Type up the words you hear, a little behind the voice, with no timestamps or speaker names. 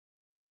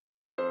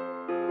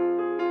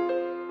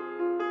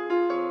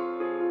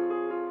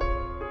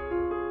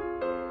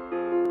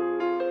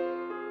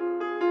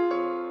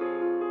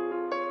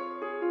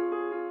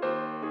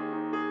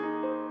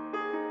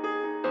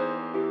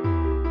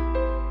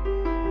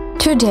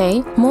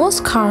Today,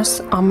 most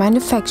cars are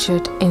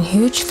manufactured in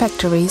huge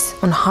factories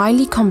on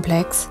highly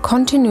complex,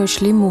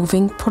 continuously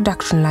moving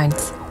production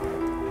lines.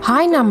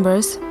 High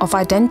numbers of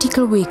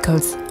identical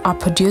vehicles are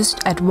produced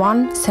at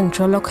one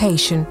central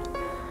location.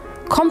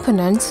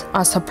 Components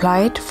are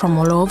supplied from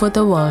all over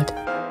the world.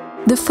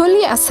 The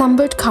fully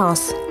assembled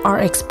cars are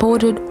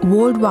exported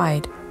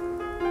worldwide.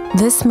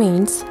 This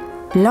means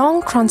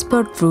long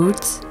transport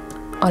routes,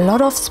 a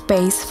lot of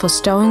space for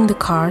stowing the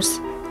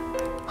cars,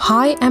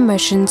 high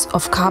emissions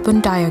of carbon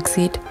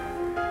dioxide.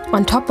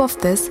 On top of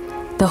this,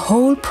 the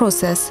whole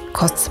process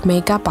costs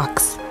mega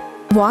bucks.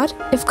 What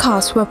if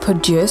cars were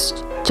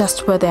produced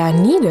just where they are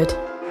needed?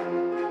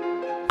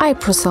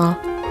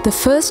 iPROCELL, the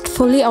first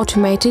fully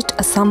automated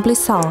assembly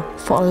cell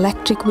for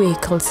electric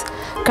vehicles,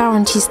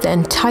 guarantees the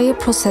entire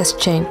process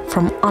chain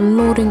from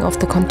unloading of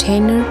the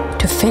container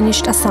to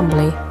finished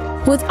assembly.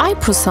 With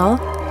iPROCELL,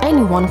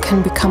 anyone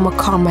can become a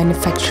car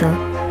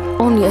manufacturer.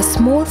 Only a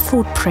small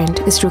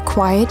footprint is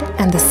required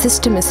and the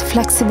system is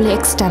flexibly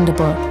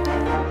extendable.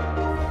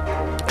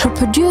 To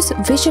produce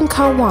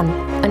VisionCarOne,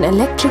 an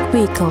electric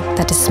vehicle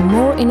that is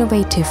more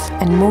innovative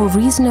and more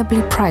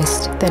reasonably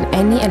priced than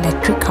any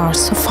electric car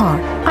so far,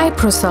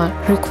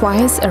 iPROCELL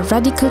requires a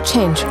radical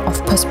change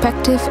of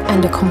perspective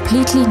and a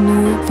completely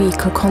new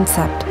vehicle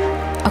concept.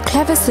 A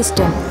clever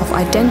system of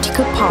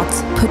identical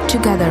parts put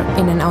together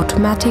in an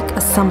automatic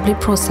assembly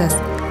process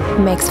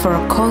makes for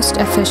a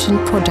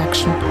cost-efficient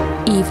production,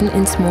 even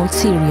in small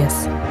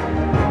series.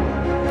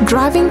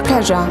 Driving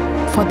pleasure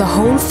for the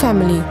whole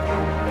family,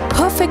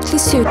 perfectly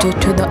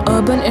suited to the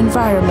urban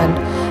environment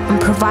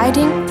and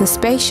providing the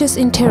spacious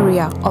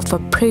interior of a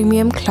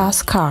premium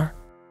class car.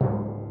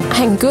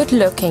 And good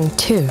looking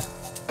too.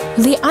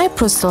 The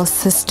iPROCELL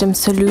system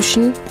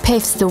solution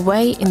paves the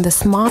way in the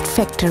smart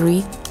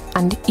factory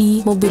and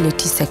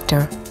e-mobility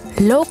sector.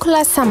 Local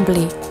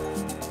assembly,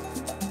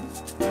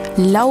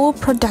 lower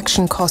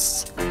production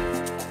costs,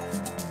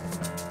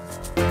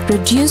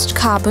 reduced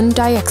carbon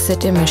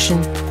dioxide emission,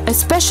 a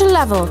special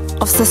level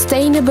of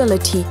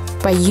sustainability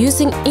by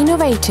using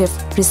innovative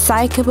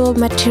recyclable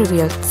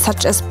materials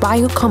such as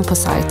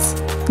biocomposites.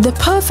 The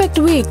perfect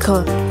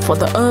vehicle for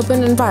the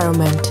urban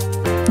environment.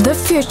 The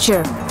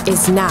future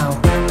is now.